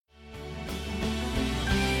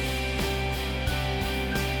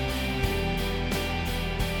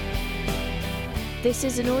This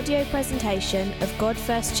is an audio presentation of God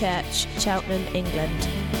First Church, Cheltenham, England.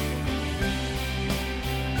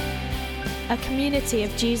 A community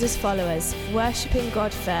of Jesus followers, worshipping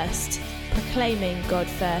God first, proclaiming God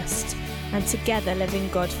first, and together living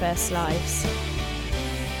God first lives.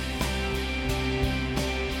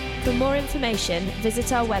 For more information,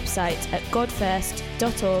 visit our website at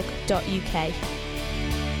godfirst.org.uk.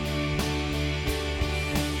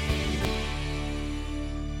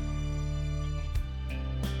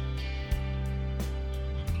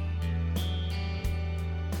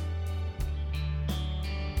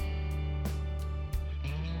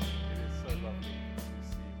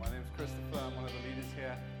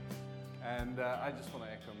 I just want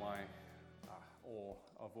to echo my awe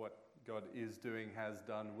of what God is doing, has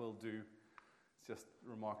done, will do. It's just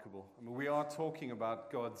remarkable. I mean, we are talking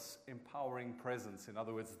about God's empowering presence, in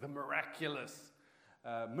other words, the miraculous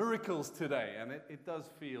miracles today. And it does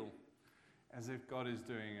feel as if God is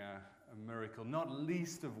doing a miracle, not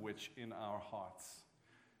least of which in our hearts,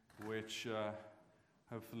 which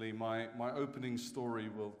hopefully my opening story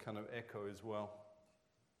will kind of echo as well.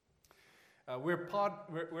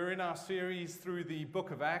 We're in our series through the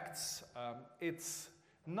book of Acts. It's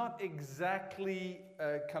not exactly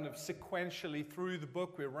kind of sequentially through the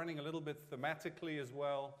book. We're running a little bit thematically as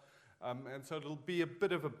well. And so it'll be a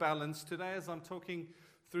bit of a balance. Today, as I'm talking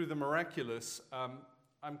through the miraculous,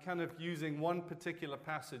 I'm kind of using one particular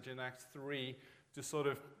passage in Acts 3 to sort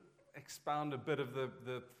of expound a bit of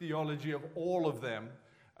the theology of all of them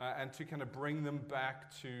and to kind of bring them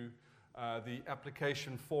back to the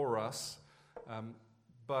application for us.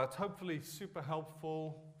 But hopefully super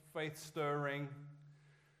helpful, faith-stirring,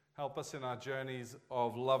 help us in our journeys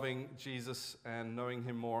of loving Jesus and knowing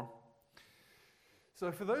Him more. So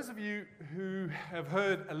for those of you who have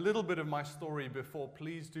heard a little bit of my story before,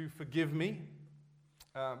 please do forgive me.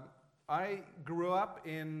 I grew up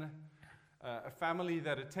in a family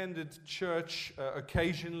that attended church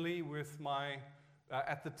occasionally with my,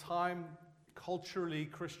 at the time, culturally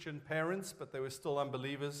Christian parents, but they were still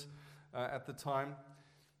unbelievers. At the time.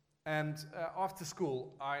 And after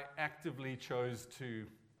school, I actively chose to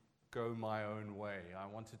go my own way. I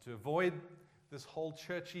wanted to avoid this whole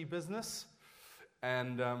churchy business,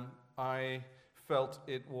 and I felt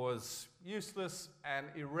it was useless and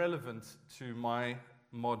irrelevant to my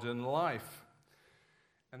modern life.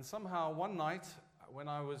 And somehow one night, when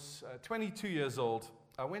I was 22 years old,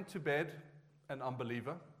 I went to bed an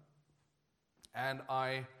unbeliever, and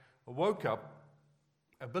I woke up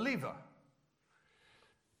a believer.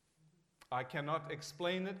 I cannot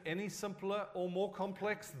explain it any simpler or more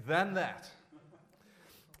complex than that.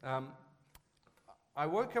 I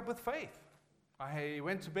woke up with faith. I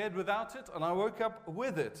went to bed without it, and I woke up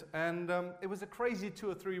with it. And it was a crazy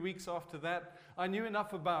 2 or 3 weeks after that. I knew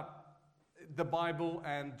enough about the Bible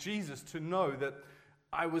and Jesus to know that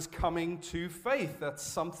I was coming to faith, that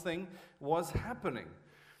something was happening.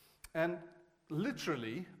 And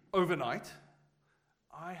literally, overnight,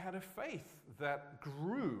 I had a faith that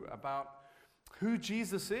grew about who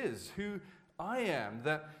Jesus is, who I am,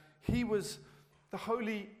 that He was the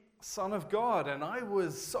Holy Son of God, and I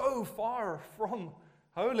was so far from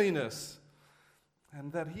holiness,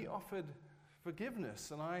 and that He offered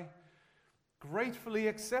forgiveness, and I gratefully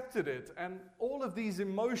accepted it. And all of these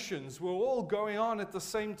emotions were all going on at the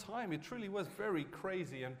same time. It truly was very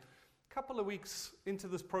crazy. And a couple of weeks into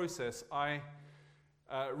this process, I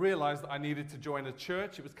realized I needed to join a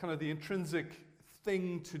church. It was kind of the intrinsic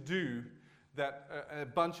thing to do that a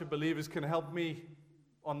bunch of believers can help me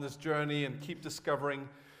on this journey and keep discovering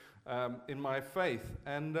in my faith.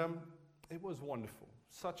 And it was wonderful.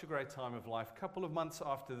 Such a great time of life. A couple of months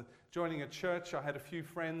after joining a church, I had a few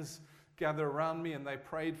friends gather around me, and they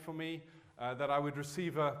prayed for me that I would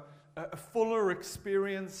receive a fuller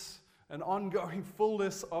experience, an ongoing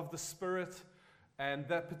fullness of the Spirit. And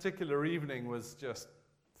that particular evening was just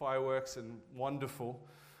fireworks and wonderful.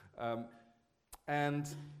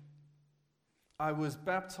 And I was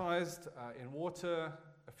baptized in water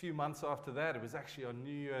a few months after that. It was actually on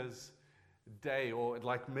New Year's Day, or at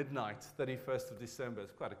like midnight, 31st of December.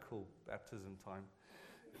 It's quite a cool baptism time,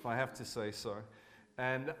 if I have to say so.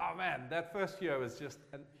 And oh man, that first year was just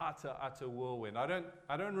an utter whirlwind. I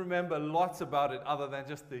don't remember lots about it other than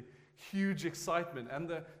just the huge excitement and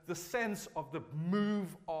the sense of the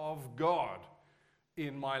move of God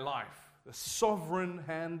in my life, the sovereign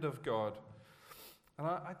hand of God. And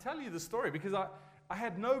I tell you the story because I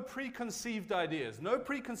had no preconceived ideas, no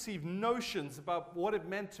preconceived notions about what it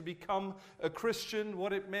meant to become a Christian,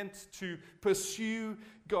 what it meant to pursue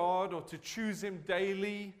God or to choose Him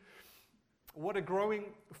daily. what a growing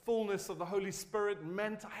fullness of the Holy Spirit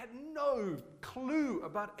meant. I had no clue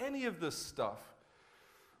about any of this stuff.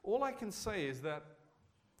 All I can say is that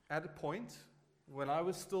at a point, when I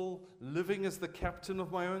was still living as the captain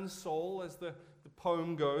of my own soul, as the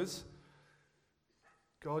poem goes,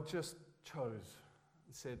 God just chose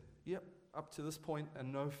and said, yep, up to this point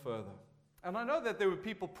and no further. And I know that there were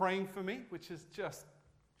people praying for me, which is just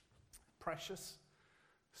precious,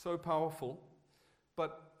 so powerful.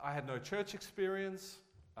 But I had no church experience.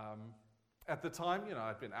 At the time,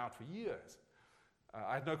 I'd been out for years.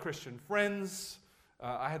 I had no Christian friends.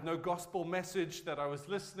 I had no gospel message that I was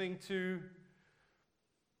listening to.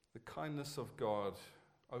 The kindness of God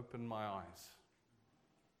opened my eyes.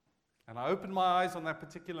 And I opened my eyes on that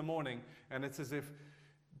particular morning, and it's as if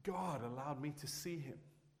God allowed me to see Him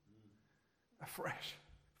afresh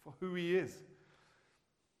for who He is,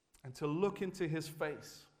 and to look into His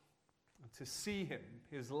face, and to see Him,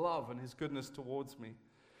 His love and His goodness towards me.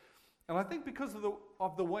 And I think because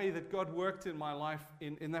of the way that God worked in my life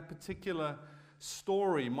in that particular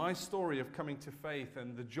story, my story of coming to faith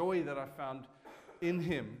and the joy that I found in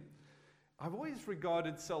Him, I've always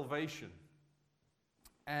regarded salvation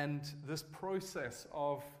and this process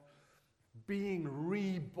of being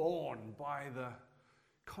reborn by the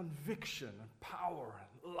conviction and power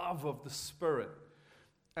and love of the Spirit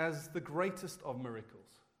as the greatest of miracles.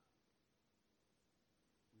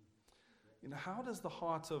 How does the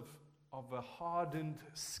heart of a hardened,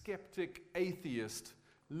 skeptic atheist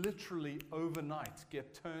literally overnight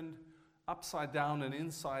get turned upside down and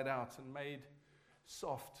inside out and made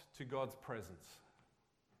soft to God's presence?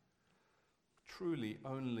 Truly,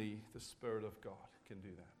 only the Spirit of God can do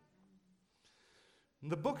that. And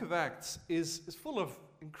the book of Acts is full of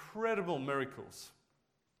incredible miracles.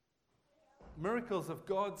 Miracles of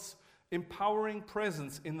God's empowering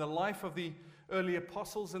presence in the life of the early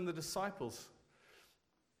apostles and the disciples.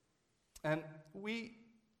 And we're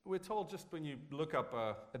told, just when you look up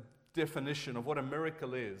a definition of what a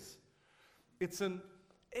miracle is, it's an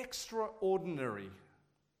extraordinary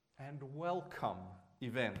and welcome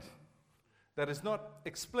event that is not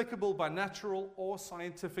explicable by natural or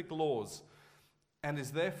scientific laws and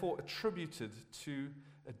is therefore attributed to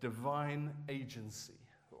a divine agency.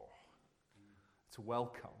 Oh, it's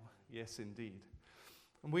welcome, yes indeed.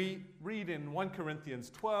 And we read in 1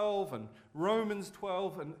 Corinthians 12 and Romans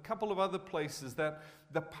 12 and a couple of other places that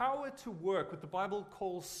the power to work, what the Bible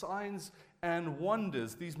calls signs and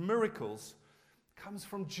wonders, these miracles, comes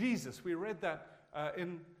from Jesus. We read that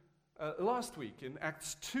last week in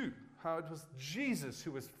Acts 2, how it was Jesus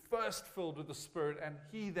who was first filled with the Spirit, and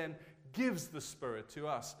He then gives the Spirit to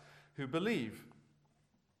us who believe.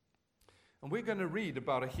 And we're going to read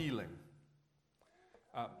about a healing.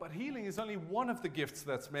 But healing is only one of the gifts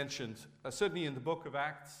that's mentioned, certainly in the book of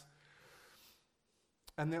Acts.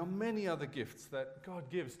 And there are many other gifts that God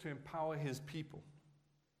gives to empower His people.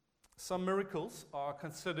 Some miracles are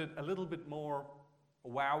considered a little bit more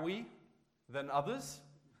wowy than others.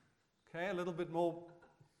 Okay, a little bit more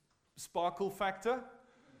sparkle factor.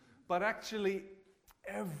 But actually,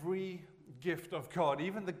 every gift of God,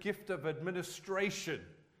 even the gift of administration.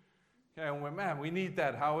 Okay, and we need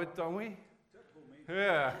that, Howard, don't we?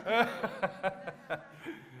 Yeah.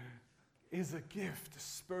 Is a gift, a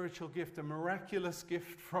spiritual gift, a miraculous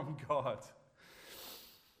gift from God.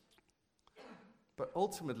 But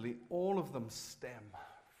ultimately, all of them stem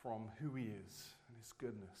from who He is and His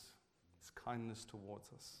goodness, His kindness towards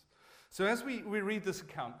us. So as we read this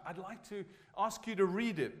account, I'd like to ask you to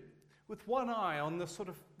read it with one eye on the sort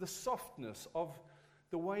of the softness of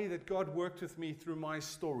the way that God worked with me through my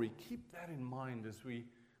story. Keep that in mind as we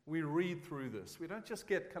read through this. We don't just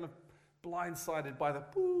get kind of blindsided by the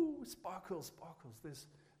sparkles.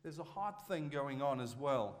 There's a hard thing going on as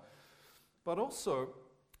well. But also,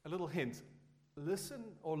 a little hint, listen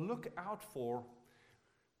or look out for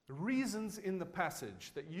reasons in the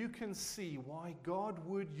passage that you can see why God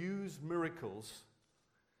would use miracles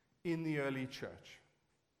in the early church.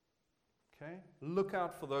 Okay? Look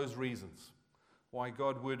out for those reasons why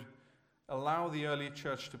God would allow the early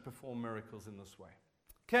church to perform miracles in this way.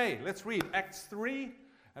 Okay, let's read Acts 3,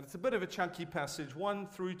 and it's a bit of a chunky passage, 1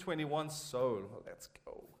 through 21, so let's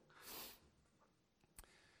go.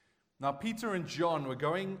 Now Peter and John were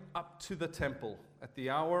going up to the temple at the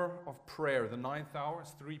hour of prayer, the 9th hour,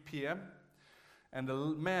 it's 3 p.m., and a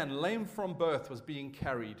man lame from birth was being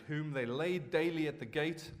carried, whom they laid daily at the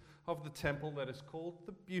gate of the temple that is called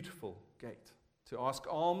the Beautiful Gate, to ask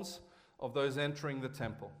alms of those entering the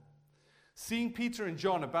temple. Seeing Peter and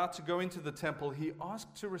John about to go into the temple, he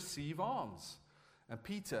asked to receive alms. And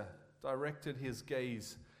Peter directed his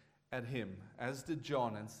gaze at him, as did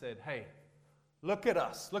John, and said, "Hey, Look at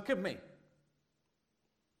us. Look at me.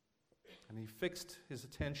 And he fixed his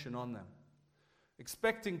attention on them,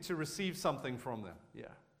 expecting to receive something from them. Yeah.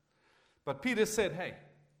 But Peter said, hey,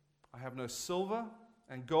 I have no silver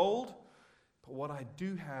and gold, but what I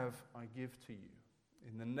do have, I give to you.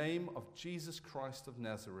 In the name of Jesus Christ of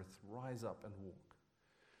Nazareth, rise up and walk.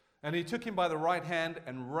 And he took him by the right hand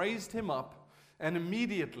and raised him up, and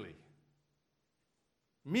immediately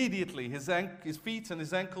his feet and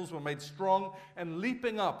his ankles were made strong, and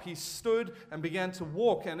leaping up, he stood and began to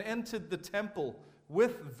walk and entered the temple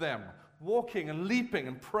with them, walking and leaping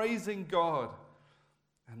and praising God.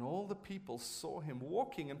 And all the people saw him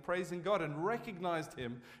walking and praising God and recognized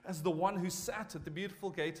him as the one who sat at the beautiful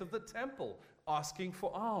gate of the temple, asking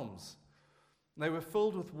for alms. They were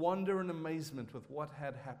filled with wonder and amazement with what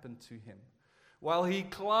had happened to him. While he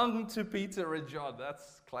clung to Peter and John,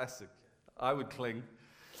 that's classic. I would cling.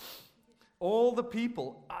 All the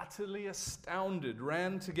people, utterly astounded,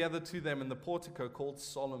 ran together to them in the portico called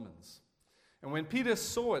Solomon's. And when Peter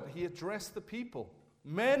saw it, he addressed the people.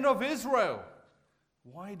 Men of Israel,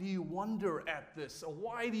 why do you wonder at this? Or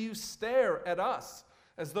why do you stare at us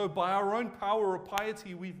as though by our own power or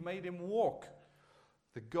piety we've made him walk?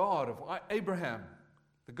 The God of Abraham,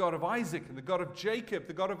 the God of Isaac, and the God of Jacob,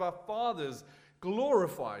 the God of our fathers,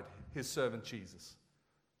 glorified his servant Jesus,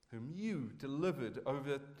 whom you delivered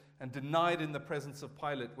over and denied in the presence of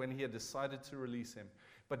Pilate when he had decided to release him.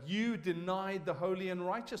 But you denied the holy and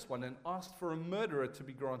righteous one and asked for a murderer to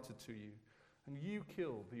be granted to you. And you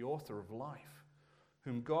killed the author of life,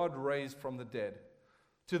 whom God raised from the dead.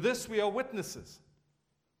 To this we are witnesses.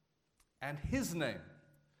 And his name,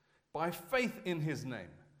 by faith in his name,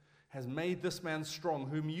 has made this man strong,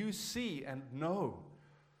 whom you see and know.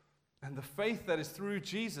 And the faith that is through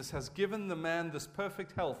Jesus has given the man this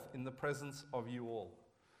perfect health in the presence of you all.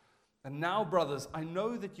 And now, brothers, I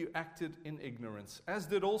know that you acted in ignorance, as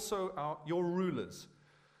did also your rulers.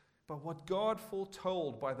 But what God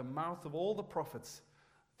foretold by the mouth of all the prophets,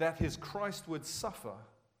 that his Christ would suffer,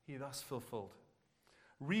 he thus fulfilled.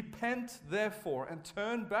 Repent, therefore, and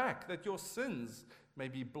turn back, that your sins may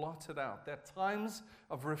be blotted out, that times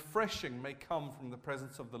of refreshing may come from the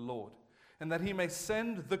presence of the Lord, and that he may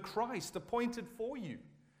send the Christ appointed for you,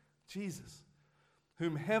 Jesus,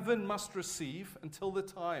 whom heaven must receive until the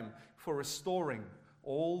time for restoring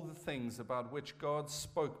all the things about which God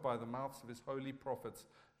spoke by the mouths of his holy prophets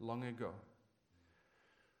long ago.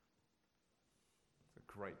 It's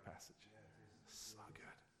a great passage. So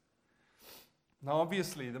good. Now,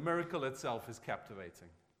 obviously, the miracle itself is captivating.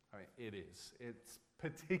 I mean, it is. It's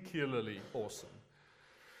particularly awesome.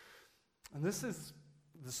 And this is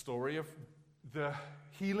the story of the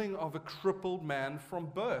healing of a crippled man from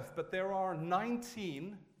birth. But there are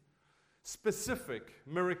 19 specific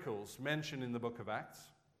miracles mentioned in the book of Acts.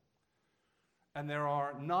 And there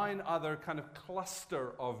are 9 other kind of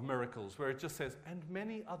cluster of miracles where it just says, and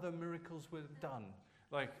many other miracles were done.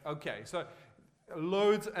 Like, okay, so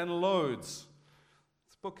loads and loads.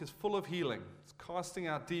 This book is full of healing. It's casting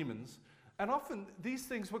out demons. And often these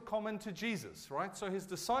things were common to Jesus, right? So his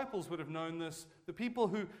disciples would have known this. The people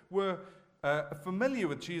who were familiar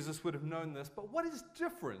with Jesus would have known this. But what is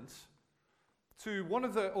different to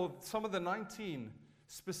some of the 19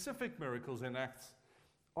 specific miracles in Acts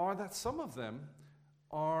are that some of them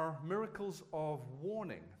are miracles of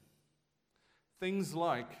warning. Things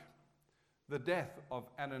like the death of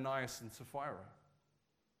Ananias and Sapphira,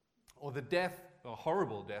 or the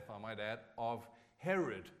horrible death, I might add, of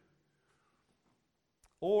Herod,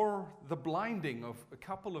 or the blinding of a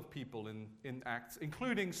couple of people in Acts,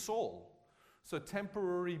 including Saul. So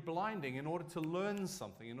temporary blinding in order to learn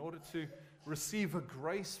something, in order to receive a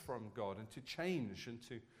grace from God and to change and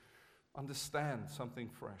to understand something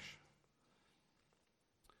fresh.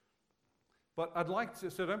 But I'd like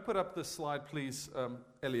to, so don't put up this slide, please,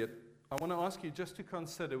 Elliot. I want to ask you just to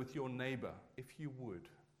consider with your neighbor, if you would,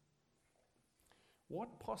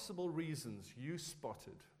 what possible reasons you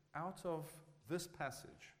spotted out of this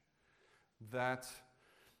passage that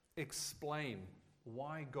explain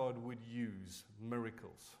why God would use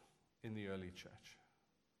miracles in the early church.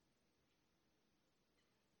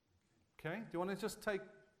 Okay? Do you want to just take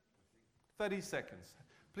 30 seconds?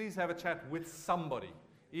 Please have a chat with somebody,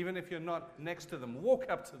 even if you're not next to them. Walk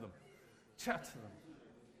up to them. Chat to them.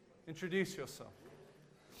 Introduce yourself.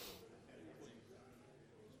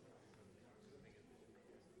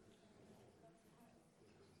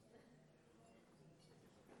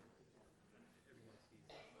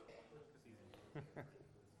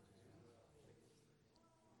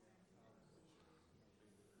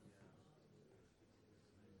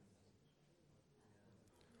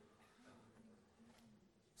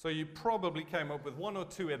 So you probably came up with one or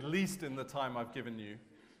two at least in the time I've given you.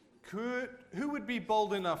 Who would be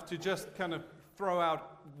bold enough to just kind of throw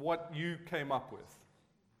out what you came up with?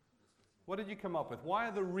 What did you come up with? Why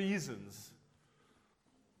are the reasons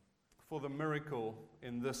for the miracle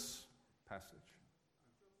in this passage?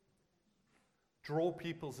 Draw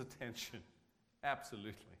people's attention.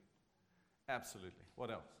 Absolutely. Absolutely. What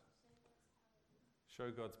else? Show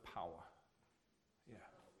God's power. Yeah.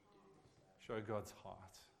 Show God's heart.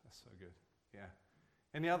 That's so good. Yeah.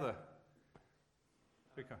 Any other?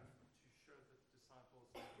 Rika. To show the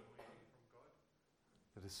disciples that we're waiting from God.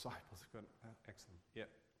 The disciples have got excellent.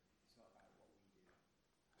 Yeah. It's not about what we do.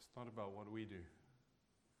 It's not about what we do.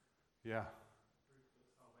 Yeah. Proof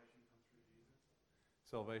that salvation comes through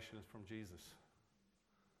Jesus. Salvation is from Jesus.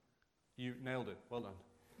 You nailed it. Well done.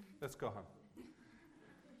 Let's go home.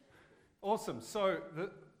 Awesome. So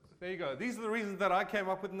there you go. These are the reasons that I came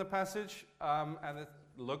up with in the passage, and it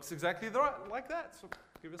looks exactly like that. So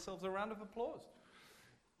give yourselves a round of applause.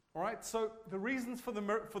 All right. So the reasons for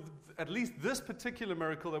at least this particular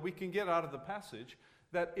miracle that we can get out of the passage,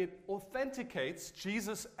 that it authenticates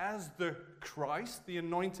Jesus as the Christ, the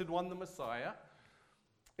anointed one, the Messiah.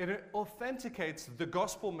 It authenticates the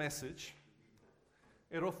gospel message.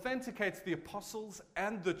 It authenticates the apostles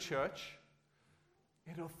and the church.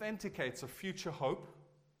 It authenticates a future hope.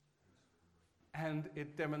 And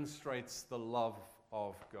it demonstrates the love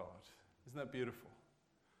of God. Isn't that beautiful?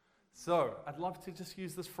 So, I'd love to just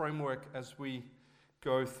use this framework as we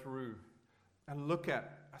go through and look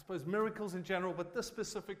at, I suppose, miracles in general, but this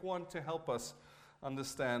specific one to help us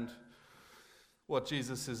understand what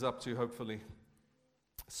Jesus is up to, hopefully.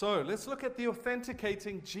 So, let's look at the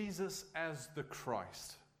authenticating Jesus as the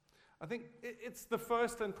Christ. I think it's the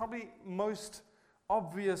first and probably most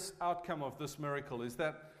obvious outcome of this miracle is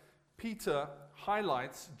that Peter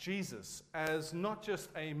highlights Jesus as not just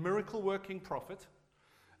a miracle-working prophet,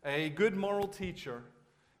 a good moral teacher,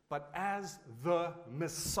 but as the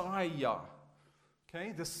Messiah,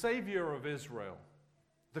 okay, the Savior of Israel,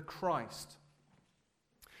 the Christ.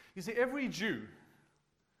 You see, every Jew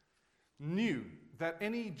knew that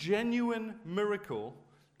any genuine miracle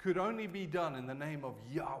could only be done in the name of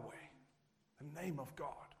Yahweh, the name of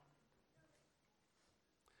God.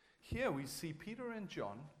 Here we see Peter and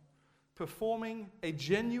John performing a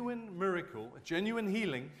genuine miracle, a genuine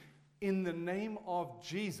healing in the name of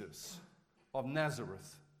Jesus of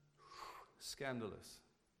Nazareth. Scandalous.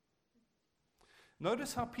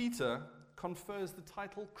 Notice how Peter confers the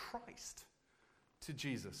title Christ to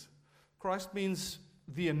Jesus. Christ means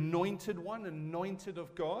the anointed one, anointed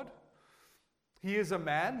of God. He is a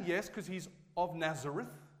man, yes, because he's of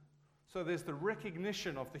Nazareth. So there's the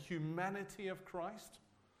recognition of the humanity of Christ.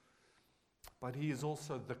 But he is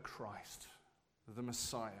also the Christ, the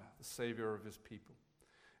Messiah, the Savior of his people.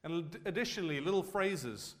 And additionally, little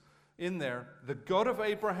phrases in there. The God of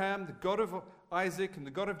Abraham, the God of Isaac, and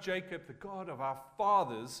the God of Jacob, the God of our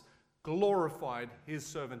fathers, glorified his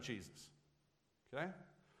servant Jesus. Okay?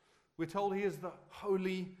 We're told he is the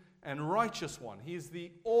holy and righteous one. He is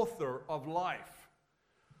the author of life.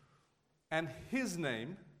 And his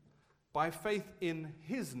name, by faith in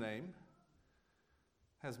his name,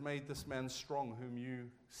 has made this man strong, whom you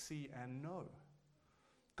see and know.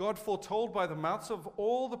 God foretold by the mouths of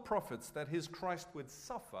all the prophets that his Christ would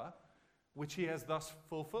suffer, which he has thus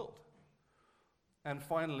fulfilled. And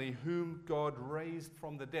finally, whom God raised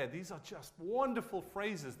from the dead. These are just wonderful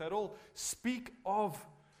phrases that all speak of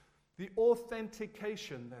the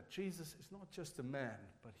authentication that Jesus is not just a man,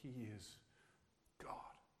 but he is God.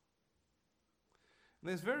 And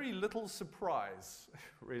there's very little surprise,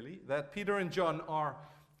 really, that Peter and John are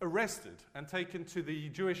arrested and taken to the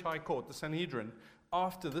Jewish high court, the Sanhedrin,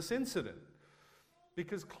 after this incident.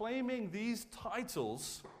 Because claiming these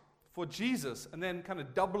titles for Jesus and then kind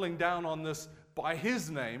of doubling down on this by his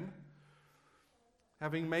name,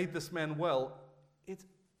 having made this man well, it's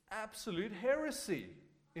absolute heresy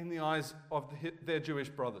in the eyes of their Jewish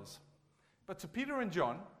brothers. But to Peter and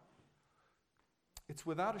John, it's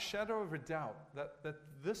without a shadow of a doubt that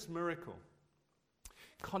this miracle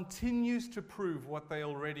continues to prove what they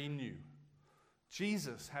already knew.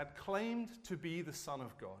 Jesus had claimed to be the Son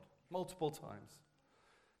of God multiple times.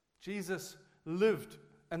 Jesus lived,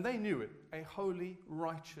 and they knew it, a holy,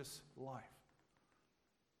 righteous life.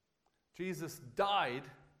 Jesus died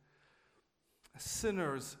a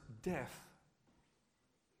sinner's death.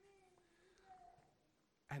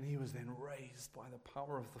 And he was then raised by the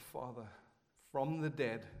power of the Father from the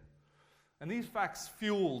dead. And these facts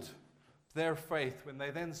fueled their faith when they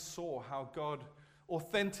then saw how God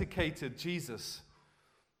authenticated Jesus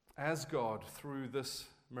as God through this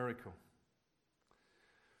miracle.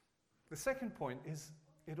 The second point is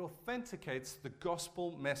it authenticates the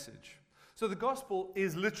gospel message. So the gospel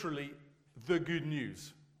is literally the good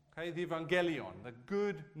news. Okay, the evangelion, the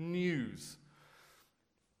good news.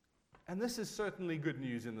 And this is certainly good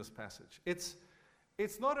news in this passage. It's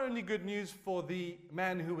not only good news for the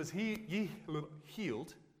man who was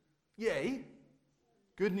healed, yay,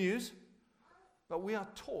 good news, but we are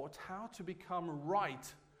taught how to become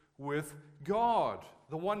right with God,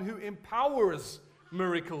 the one who empowers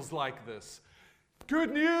miracles like this.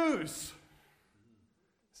 Good news!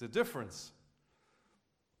 There's a difference.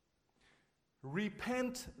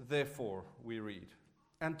 Repent, therefore, we read,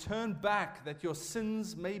 and turn back that your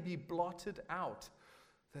sins may be blotted out,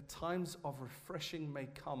 that times of refreshing may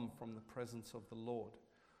come from the presence of the Lord,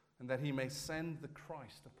 and that he may send the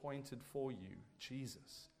Christ appointed for you,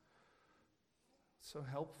 Jesus. So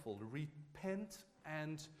helpful. Repent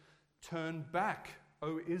and turn back,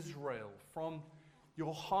 O Israel, from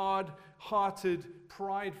your hard-hearted,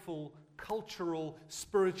 prideful, cultural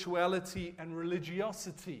spirituality and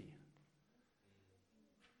religiosity.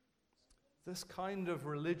 This kind of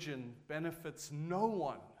religion benefits no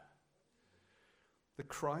one. The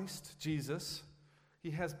Christ, Jesus, he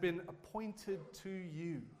has been appointed to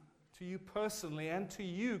you personally and to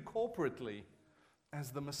you corporately as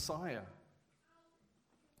the Messiah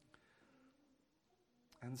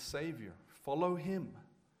and Savior. Follow him.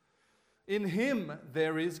 In him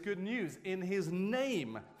there is good news. In his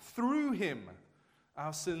name, through him,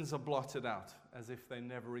 our sins are blotted out as if they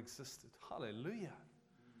never existed. Hallelujah.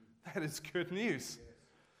 That is good news.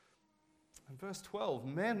 In verse 12,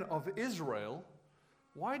 men of Israel,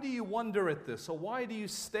 why do you wonder at this? Or why do you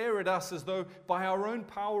stare at us as though by our own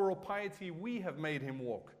power or piety we have made him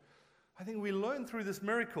walk? I think we learn through this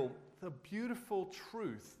miracle the beautiful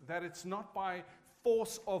truth that it's not by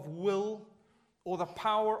force of will or the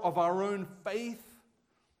power of our own faith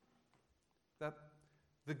that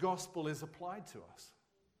the gospel is applied to us.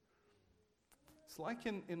 It's like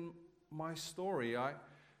in my story, I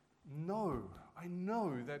know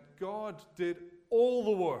that God did all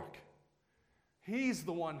the work. He's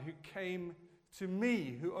the one who came to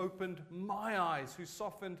me, who opened my eyes, who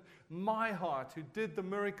softened my heart, who did the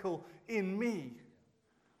miracle in me.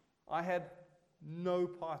 I had no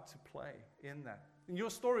part to play in that. And your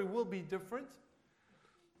story will be different,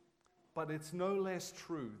 but it's no less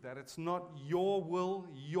true that it's not your will,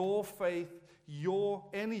 your faith, your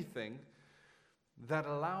anything that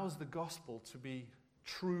allows the gospel to be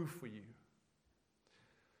true for you.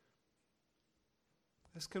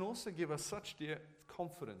 This can also give us such dear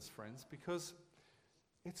confidence, friends, because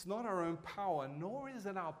it's not our own power, nor is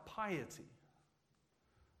it our piety,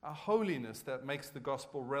 our holiness that makes the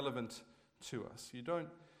gospel relevant to us. You don't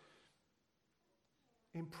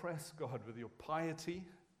impress God with your piety.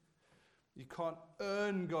 You can't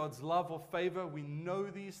earn God's love or favor. We know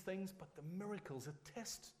these things, but the miracles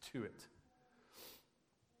attest to it.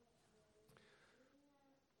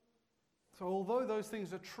 So although those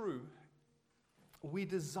things are true, we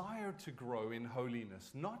desire to grow in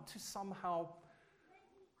holiness, not to somehow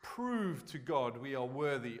prove to God we are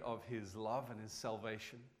worthy of his love and his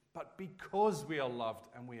salvation, but because we are loved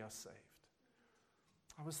and we are saved.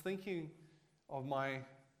 I was thinking of my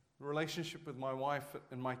relationship with my wife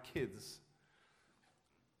and my kids.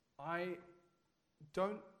 They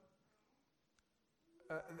don't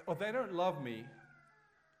love me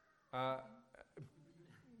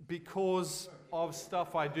because of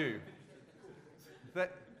stuff I do.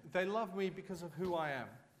 They love me because of who I am.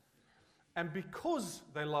 And because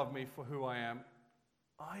they love me for who I am,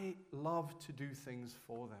 I love to do things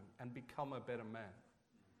for them and become a better man.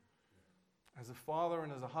 As a father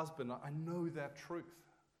and as a husband, I know that truth.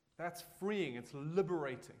 That's freeing. It's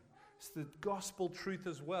liberating. It's the gospel truth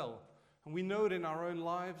as well. And we know it in our own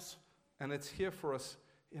lives, and it's here for us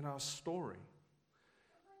in our story.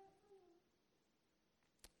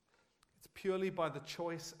 It's purely by the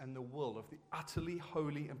choice and the will of the utterly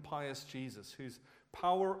holy and pious Jesus, whose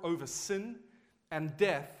power over sin and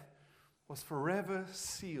death was forever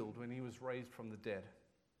sealed when he was raised from the dead.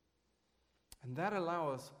 And that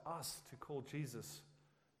allows us to call Jesus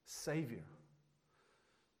Savior.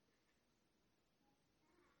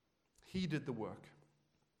 He did the work.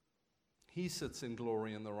 He sits in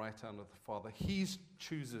glory in the right hand of the Father. He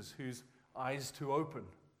chooses whose eyes to open.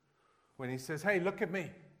 When he says, hey, look at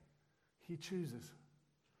me, he chooses.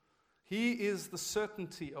 He is the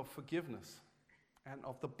certainty of forgiveness and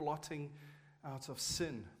of the blotting out of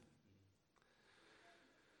sin.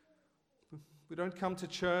 We don't come to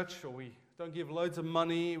church, or we don't give loads of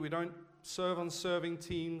money, we don't serve on serving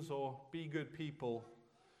teams or be good people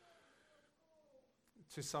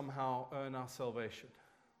to somehow earn our salvation.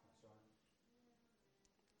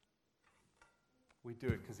 We do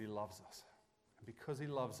it because He loves us. And because He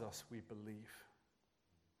loves us, we believe.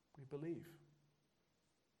 We believe.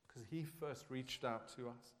 Because He first reached out to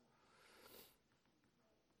us.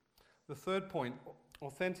 The third point,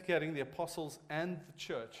 authenticating the apostles and the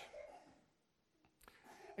church.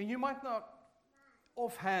 And you might not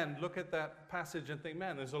offhand look at that passage and think,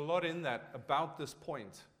 man, there's a lot in that about this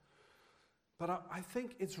point. But I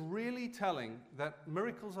think it's really telling that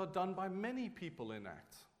miracles are done by many people in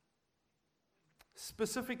Acts,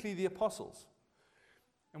 specifically the apostles.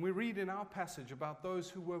 And we read in our passage about those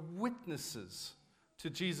who were witnesses to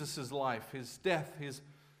Jesus' life, His death, His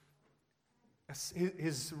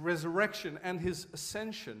resurrection, and His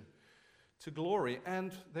ascension to glory.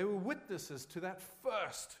 And they were witnesses to that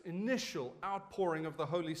first initial outpouring of the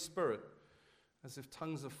Holy Spirit, as if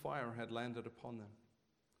tongues of fire had landed upon them.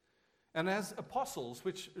 And as apostles,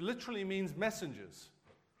 which literally means messengers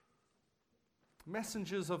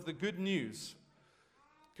of the good news,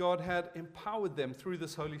 God had empowered them through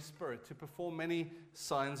this Holy Spirit to perform many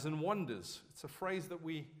signs and wonders. It's a phrase that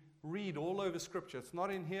we read all over Scripture. It's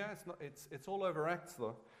not in here, it's all over Acts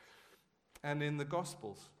though, and in the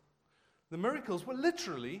Gospels. The miracles were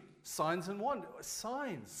literally signs and wonders,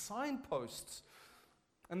 signposts.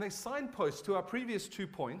 And they signpost to our previous 2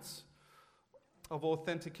 points of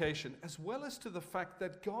authentication, as well as to the fact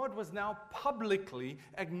that God was now publicly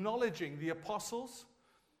acknowledging the apostles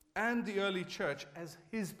and the early church as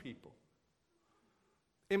His people,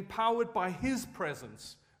 empowered by His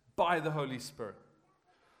presence by the Holy Spirit.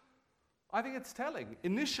 I think it's telling.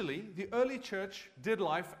 Initially, the early church did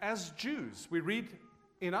life as Jews. We read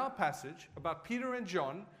in our passage about Peter and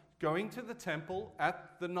John going to the temple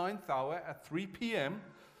at the 9th hour at 3 p.m.,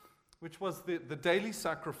 which was the daily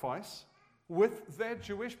sacrifice, with their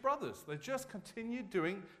Jewish brothers. They just continued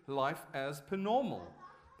doing life as per normal.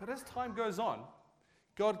 But as time goes on,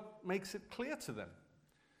 God makes it clear to them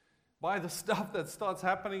by the stuff that starts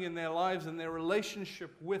happening in their lives and their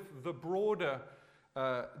relationship with the broader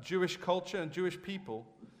Jewish culture and Jewish people,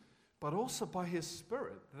 but also by His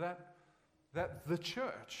Spirit, that the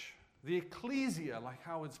church, the ecclesia, like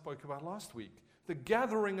Howard spoke about last week, the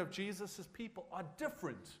gathering of Jesus' people are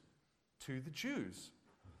different to the Jews.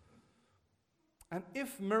 And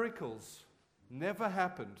if miracles never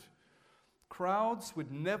happened, crowds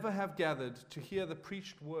would never have gathered to hear the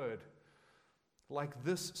preached word like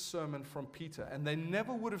this sermon from Peter. And they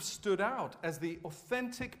never would have stood out as the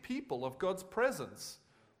authentic people of God's presence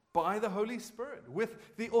by the Holy Spirit,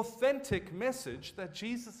 with the authentic message that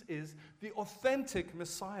Jesus is the authentic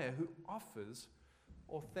Messiah who offers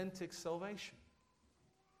authentic salvation.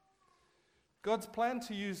 God's plan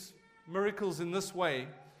to use miracles in this way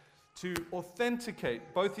to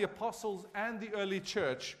authenticate both the apostles and the early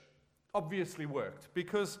church obviously worked,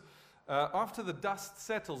 because after the dust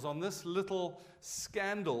settles on this little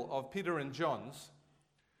scandal of Peter and John's,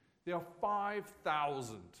 there are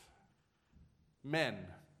 5,000 men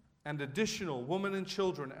and additional women and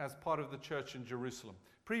children as part of the church in Jerusalem.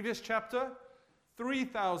 Previous chapter,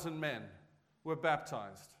 3,000 men were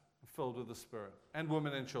baptized, filled with the Spirit, and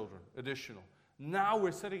women and children, additional. Now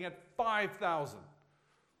we're sitting at 5,000.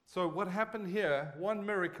 So what happened here, one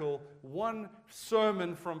miracle, one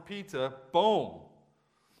sermon from Peter, boom.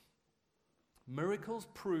 Miracles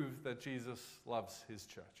prove that Jesus loves His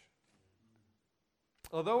church.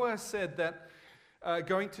 Although I said that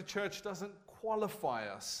going to church doesn't qualify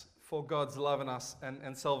us for God's love in us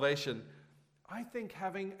and salvation, I think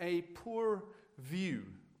having a poor view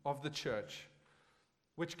of the church,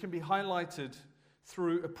 which can be highlighted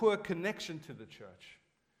through a poor connection to the church,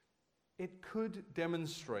 it could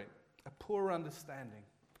demonstrate a poor understanding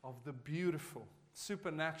of the beautiful,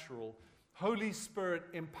 supernatural, Holy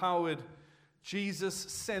Spirit-empowered,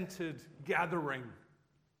 Jesus-centered gathering,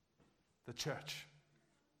 the church.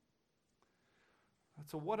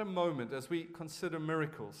 So what a moment as we consider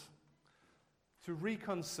miracles to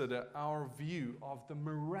reconsider our view of the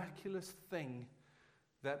miraculous thing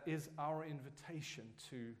that is our invitation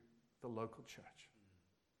to the local church.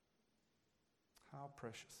 How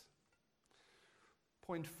precious.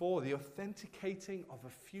 Point 4, the authenticating of a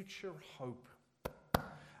future hope.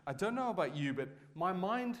 I don't know about you, but my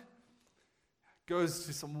mind goes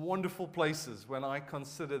to some wonderful places when I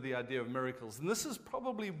consider the idea of miracles. And this is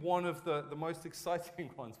probably one of the most exciting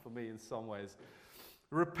ones for me in some ways.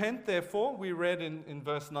 Repent, therefore, we read in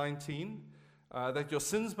verse 19, that your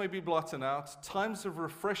sins may be blotted out, times of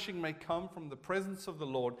refreshing may come from the presence of the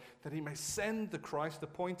Lord, that He may send the Christ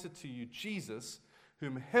appointed to you, Jesus,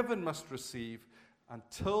 whom heaven must receive,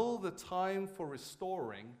 until the time for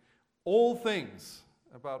restoring all things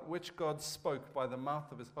about which God spoke by the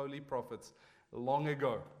mouth of His holy prophets long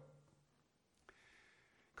ago.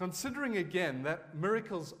 Considering again that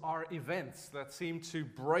miracles are events that seem to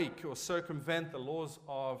break or circumvent the laws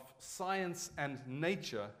of science and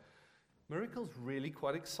nature, miracles really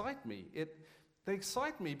quite excite me. They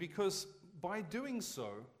excite me because by doing so,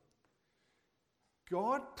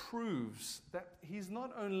 God proves that He's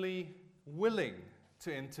not only willing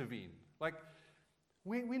to intervene. Like,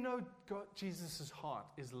 we know Jesus' heart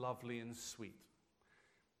is lovely and sweet.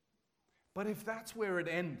 But if that's where it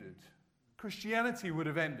ended, Christianity would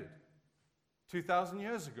have ended 2,000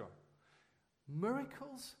 years ago.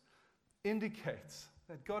 Miracles indicates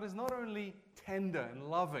that God is not only tender and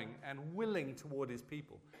loving and willing toward His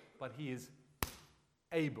people, but He is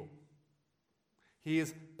able. He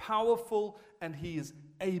is powerful and He is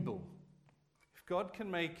able. If God can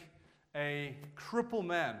make a crippled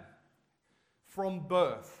man from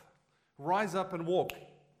birth rise up and walk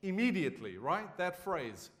immediately, right? That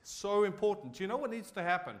phrase, so important. Do you know what needs to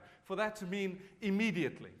happen for that to mean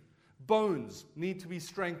immediately? Bones need to be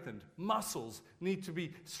strengthened. Muscles need to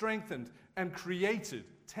be strengthened and created.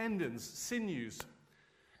 Tendons, sinews,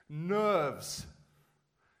 nerves,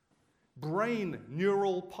 brain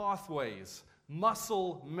neural pathways,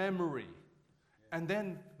 muscle memory, and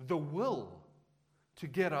then the will to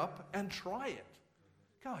get up and try it.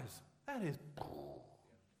 Guys, that is...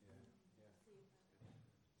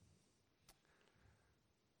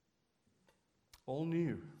 all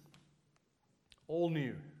new. All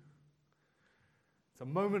new. It's a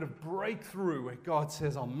moment of breakthrough where God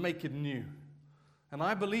says, I'll make it new. And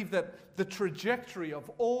I believe that the trajectory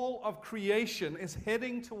of all of creation is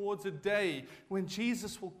heading towards a day when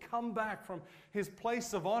Jesus will come back from His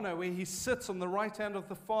place of honor, where He sits on the right hand of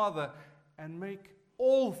the Father, and make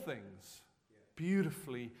all things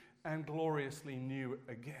beautifully and gloriously new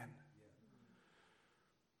again.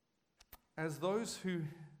 As those who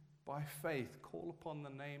by faith call upon the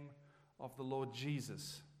name of the Lord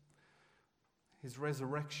Jesus, His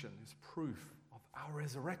resurrection is proof of our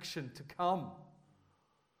resurrection to come.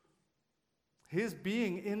 His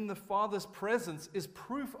being in the Father's presence is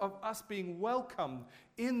proof of us being welcomed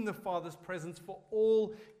in the Father's presence for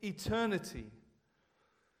all eternity.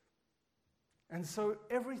 And so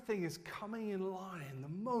everything is coming in line. The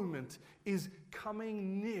moment is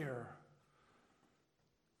coming near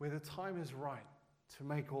where the time is right to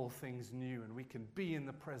make all things new, and we can be in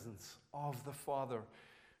the presence of the Father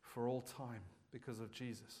for all time because of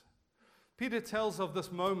Jesus. Peter tells of this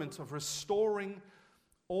moment of restoring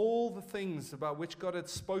all the things about which God had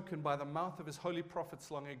spoken by the mouth of His holy prophets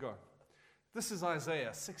long ago. This is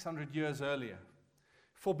Isaiah, 600 years earlier.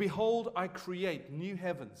 For behold, I create new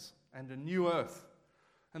heavens and a new earth,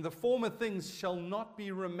 and the former things shall not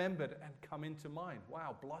be remembered and come into mind.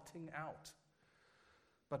 Wow, blotting out.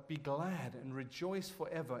 But be glad and rejoice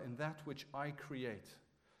forever in that which I create.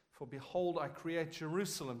 For behold, I create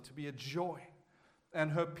Jerusalem to be a joy, and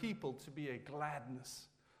her people to be a gladness.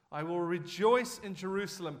 I will rejoice in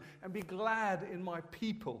Jerusalem and be glad in my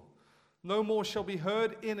people. No more shall be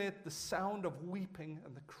heard in it the sound of weeping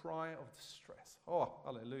and the cry of distress. Oh,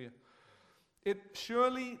 hallelujah. It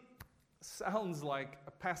surely sounds like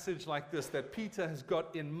a passage like this that Peter has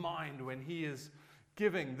got in mind when he is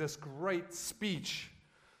giving this great speech,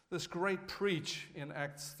 this great preach in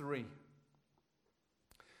Acts 3.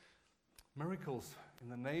 Miracles in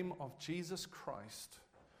the name of Jesus Christ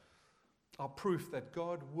are proof that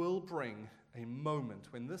God will bring a moment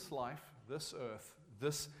when this life, this earth,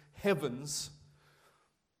 this heavens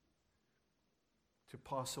to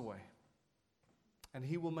pass away. And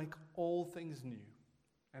He will make all things new.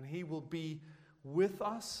 And He will be with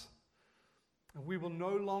us. And we will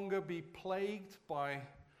no longer be plagued by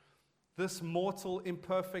this mortal,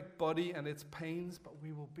 imperfect body and its pains, but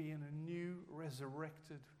we will be in a new,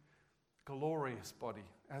 resurrected, glorious body,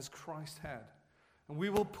 as Christ had. And we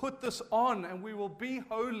will put this on, and we will be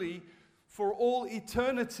holy for all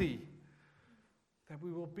eternity, that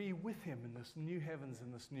we will be with Him in this new heavens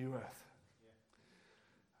and this new earth.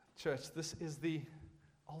 Church, this is the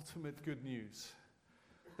ultimate good news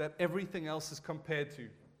that everything else is compared to.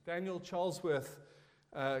 Daniel Charlesworth,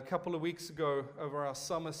 a couple of weeks ago over our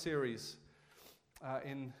summer series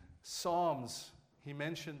in Psalms, he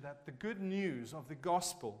mentioned that the good news of the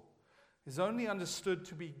gospel is only understood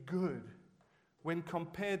to be good when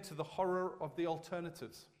compared to the horror of the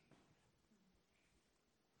alternatives.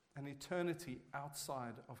 An eternity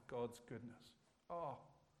outside of God's goodness. Oh,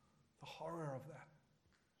 the horror of that.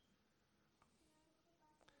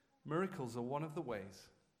 Miracles are one of the ways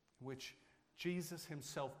in which Jesus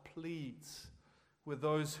Himself pleads with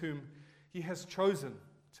those whom He has chosen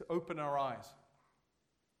to open our eyes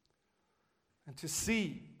and to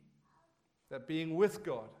see that being with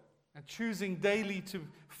God And choosing daily to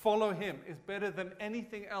follow Him is better than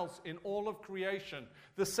anything else in all of creation.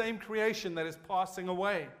 The same creation that is passing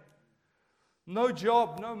away. No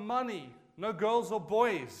job, no money, no girls or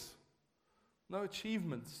boys, no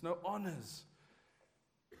achievements, no honors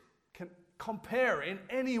can compare in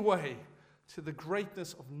any way to the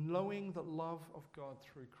greatness of knowing the love of God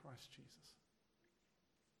through Christ Jesus.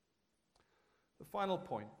 The final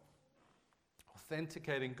point,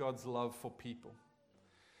 authenticating God's love for people.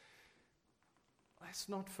 Let's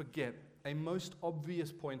not forget a most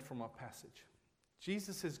obvious point from our passage.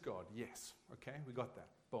 Jesus is God, yes. Okay, we got that.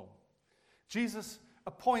 Boom. Jesus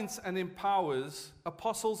appoints and empowers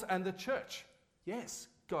apostles and the church. Yes,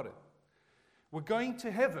 got it. We're going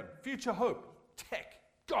to heaven, future hope, tech,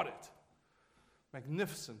 got it.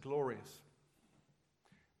 Magnificent, glorious.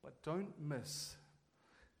 But don't miss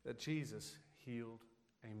that Jesus healed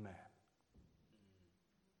a man.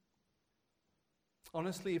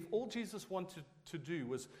 Honestly, if all Jesus wanted to do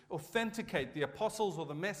was authenticate the apostles or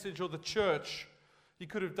the message or the church, He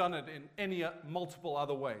could have done it in any multiple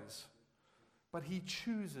other ways. But He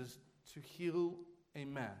chooses to heal a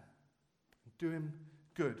man, do him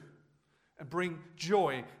good, and bring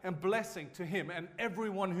joy and blessing to him and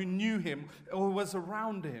everyone who knew him or was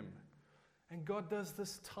around him. And God does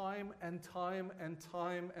this time and time and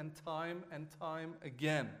time and time and time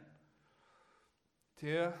again.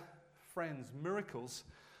 Dear friends, miracles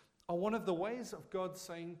are one of the ways of God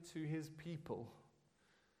saying to His people,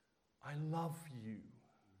 I love you.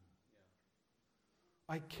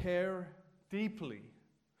 I care deeply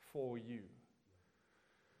for you.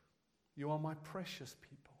 You are my precious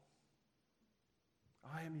people.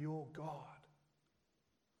 I am your God.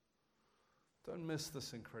 Don't miss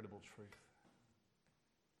this incredible truth.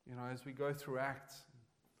 You know, as we go through Acts,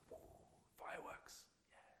 fireworks.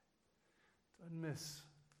 Yeah. Don't miss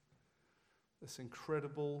this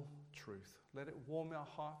incredible truth. Let it warm our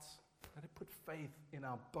hearts. Let it put faith in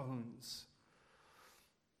our bones.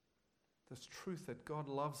 This truth that God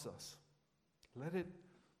loves us. Let it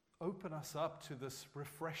open us up to this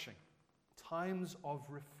refreshing, times of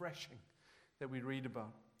refreshing that we read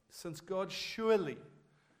about. Since God surely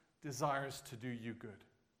desires to do you good,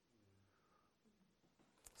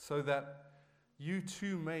 so that you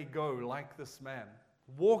too may go like this man,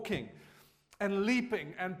 walking and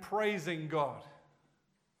leaping and praising God.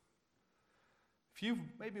 If you've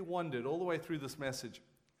maybe wondered all the way through this message,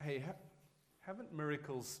 hey, haven't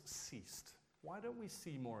miracles ceased? Why don't we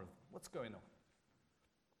see more of them? What's going on?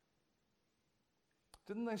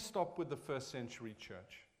 Didn't they stop with the first century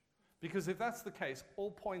church? Because if that's the case,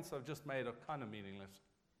 all points I've just made are kind of meaningless.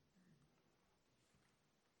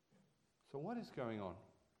 So what is going on?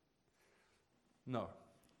 No.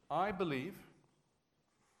 I believe,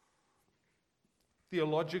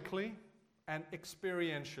 theologically and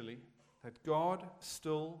experientially, that God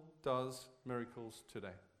still does miracles today.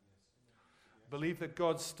 I believe that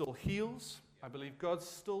God still heals. I believe God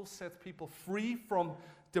still sets people free from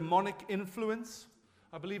demonic influence.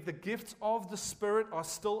 I believe the gifts of the Spirit are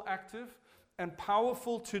still active and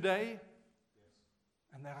powerful today.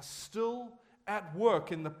 And they are still at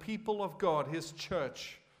work in the people of God, His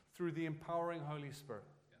church, through the empowering Holy Spirit.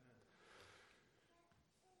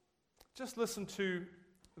 Just listen to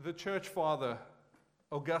the church father,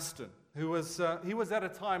 Augustine, who was at a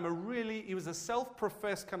time he was a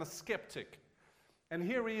self-professed kind of skeptic. And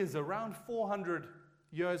here he is around 400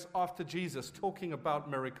 years after Jesus talking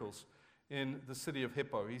about miracles in the city of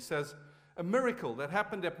Hippo. He says, a miracle that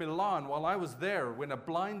happened at Milan while I was there when a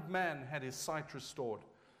blind man had his sight restored.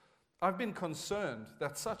 I've been concerned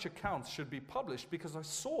that such accounts should be published because I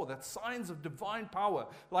saw that signs of divine power,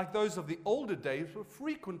 like those of the older days, were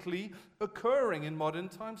frequently occurring in modern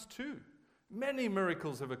times too. Many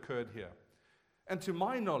miracles have occurred here. And to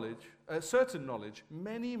my knowledge, certain knowledge,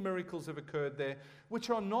 many miracles have occurred there which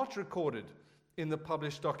are not recorded in the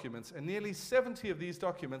published documents. And nearly 70 of these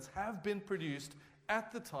documents have been produced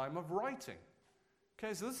at the time of writing.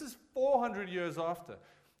 Okay, so this is 400 years after.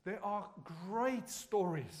 There are great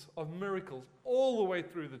stories of miracles all the way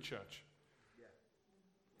through the church. Yeah.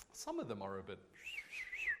 Some of them are a bit,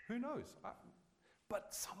 who knows? But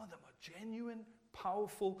some of them are genuine,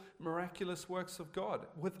 powerful, miraculous works of God,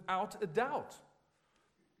 without a doubt.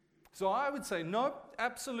 So I would say, no,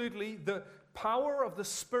 absolutely, the power of the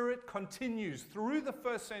Spirit continues through the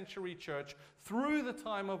first century church, through the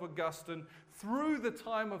time of Augustine, through the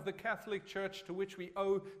time of the Catholic Church, to which we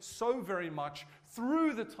owe so very much,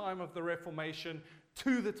 through the time of the Reformation,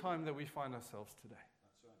 to the time that we find ourselves today.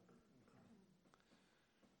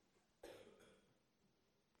 That's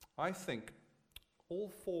right. I think all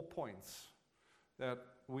 4 points that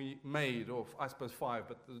we made, or I suppose 5,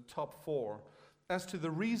 but the top 4, as to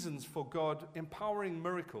the reasons for God empowering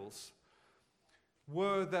miracles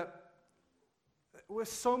were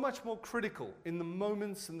so much more critical in the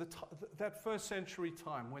moments in that first century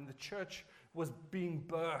time when the church was being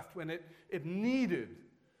birthed, when it needed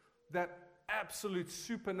that absolute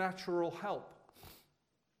supernatural help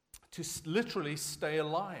to literally stay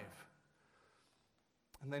alive.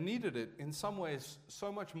 And they needed it in some ways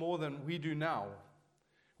so much more than we do now.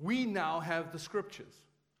 We now have the scriptures.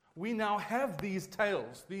 We now have these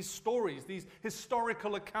tales, these stories, these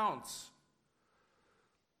historical accounts.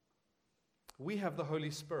 We have the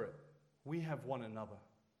Holy Spirit. We have one another.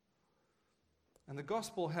 And the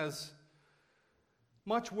gospel has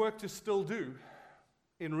much work to still do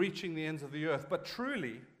in reaching the ends of the earth. But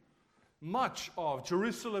truly, much of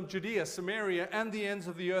Jerusalem, Judea, Samaria, and the ends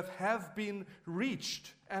of the earth have been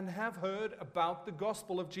reached and have heard about the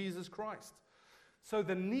gospel of Jesus Christ. So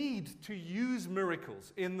the need to use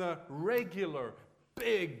miracles in the regular,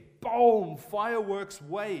 big, boom, fireworks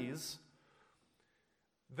ways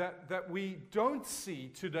that we don't see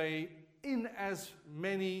today in as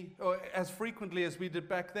many, or as frequently as we did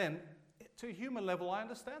back then, to a human level, I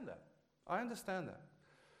understand that.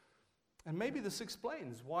 And maybe this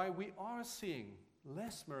explains why we are seeing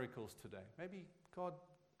less miracles today. Maybe God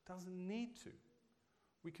doesn't need to.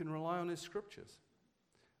 We can rely on His scriptures.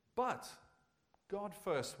 But God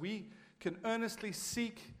first. We can earnestly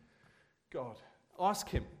seek God, ask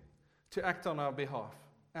Him to act on our behalf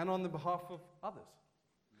and on the behalf of others.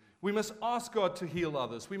 We must ask God to heal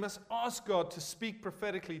others. We must ask God to speak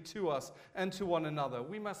prophetically to us and to one another.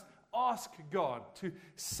 We must ask God to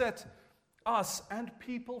set us and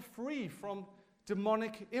people free from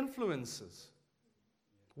demonic influences.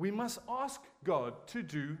 We must ask God to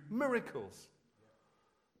do miracles.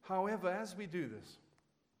 However, as we do this,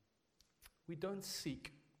 we don't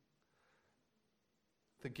seek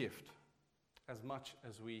the gift as much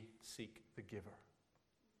as we seek the giver.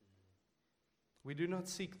 We do not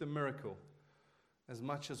seek the miracle as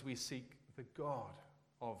much as we seek the God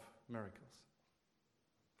of miracles.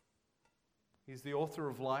 He's the author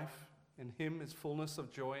of life. In Him is fullness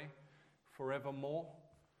of joy forevermore.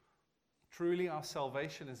 Truly, our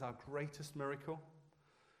salvation is our greatest miracle.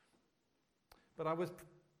 But I was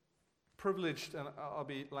privileged, and I'll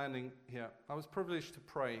be landing here, I was privileged to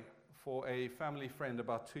pray for a family friend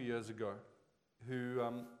about 2 years ago who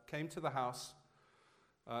came to the house.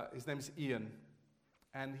 His name is Ian,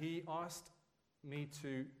 and he asked me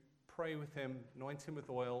to pray with him, anoint him with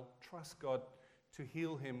oil, trust God to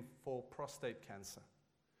heal him for prostate cancer.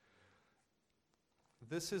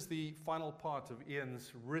 This is the final part of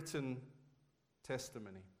Ian's written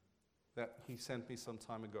testimony that he sent me some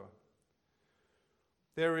time ago.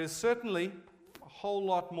 There is certainly a whole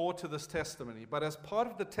lot more to this testimony, but as part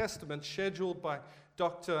of the treatment scheduled by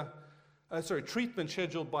Dr.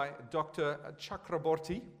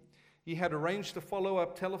 Chakraborty, he had arranged a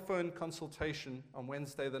follow-up telephone consultation on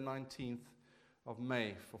Wednesday the 19th of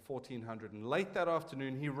May for 1400. And late that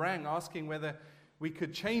afternoon, he rang asking whether we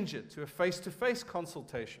could change it to a face-to-face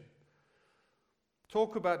consultation.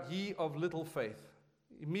 Talk about ye of little faith.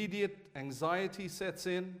 Immediate anxiety sets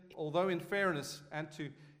in, although in fairness and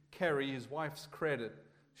to Kerry, his wife's credit,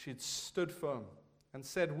 she'd stood firm and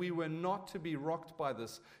said we were not to be rocked by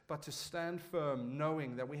this, but to stand firm,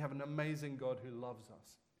 knowing that we have an amazing God who loves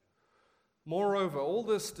us. Moreover, all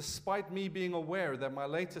this despite me being aware that my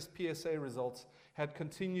latest PSA results had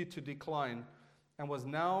continued to decline and was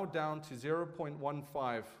now down to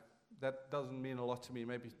 0.15. That doesn't mean a lot to me.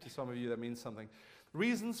 Maybe to some of you that means something.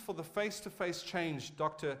 Reasons for the face-to-face change.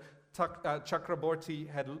 Dr. Chakraborty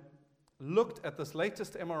had looked at this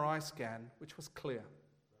latest MRI scan, which was clear,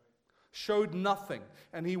 showed nothing,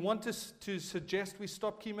 and he wanted to suggest we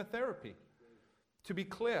stop chemotherapy. To be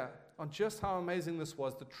clear on just how amazing this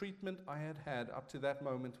was, the treatment I had had up to that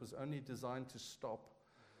moment was only designed to stop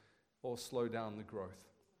or slow down the growth.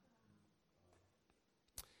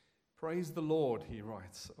 Praise the Lord, he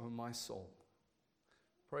writes, O my soul.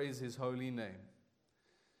 Praise His holy name.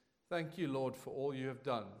 Thank you, Lord, for all you have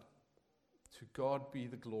done. To God be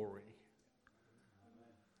the glory.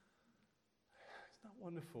 Isn't that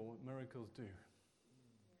wonderful what miracles do?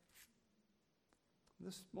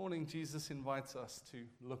 This morning, Jesus invites us to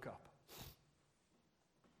look up.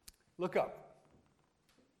 Look up.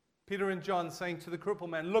 Peter and John saying to the crippled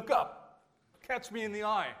man, look up, catch me in the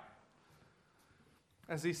eye.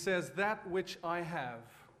 As he says, that which I have,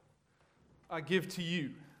 I give to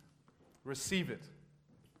you. Receive it.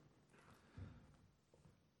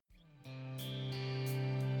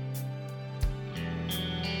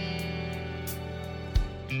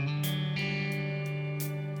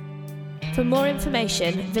 For more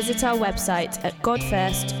information, visit our website at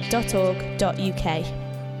godfirst.org.uk.